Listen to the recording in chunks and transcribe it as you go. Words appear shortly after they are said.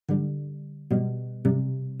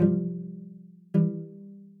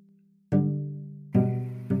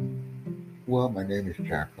Well, my name is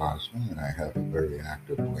Jack Bosma, and I have a very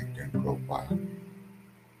active LinkedIn profile.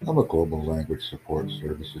 I'm a global language support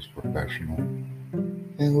services professional,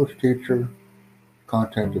 English teacher,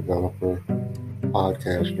 content developer,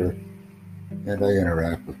 podcaster, and I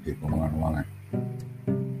interact with people online.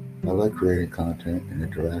 I like creating content and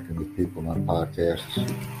interacting with people on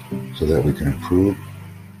podcasts so that we can improve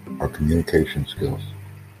our communication skills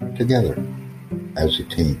together as a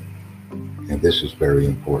team. And this is very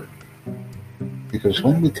important because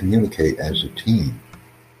when we communicate as a team,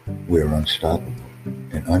 we are unstoppable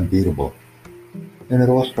and unbeatable. And it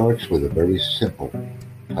all starts with a very simple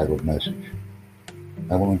titled message.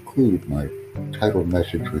 I will include my titled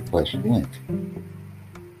message request link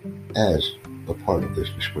as a part of this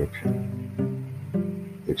description.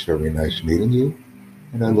 It's very nice meeting you,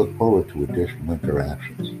 and I look forward to additional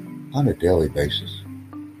interactions on a daily basis.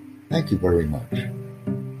 Thank you very much.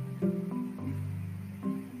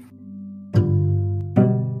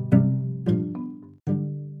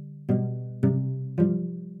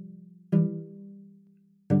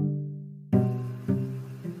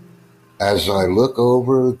 As I look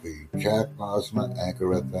over the Jack Bosma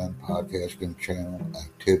Anchor FM podcasting channel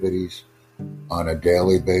activities on a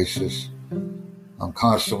daily basis, I'm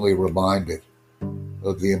constantly reminded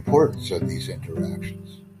of the importance of these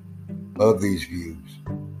interactions, of these views,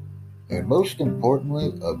 and most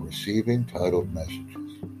importantly, of receiving titled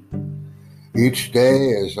messages. Each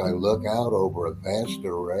day, as I look out over a vast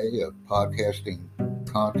array of podcasting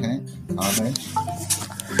content and comments,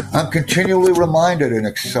 I'm continually reminded and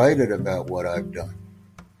excited about what I've done,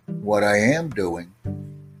 what I am doing,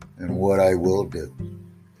 and what I will do.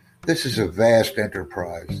 This is a vast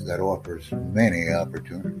enterprise that offers many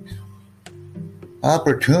opportunities.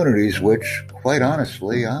 Opportunities which, quite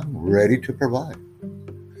honestly, I'm ready to provide.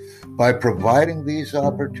 By providing these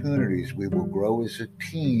opportunities, we will grow as a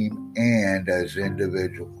team and as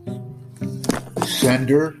individuals.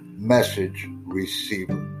 Sender, message,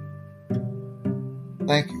 receiver.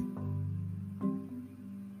 Thank you.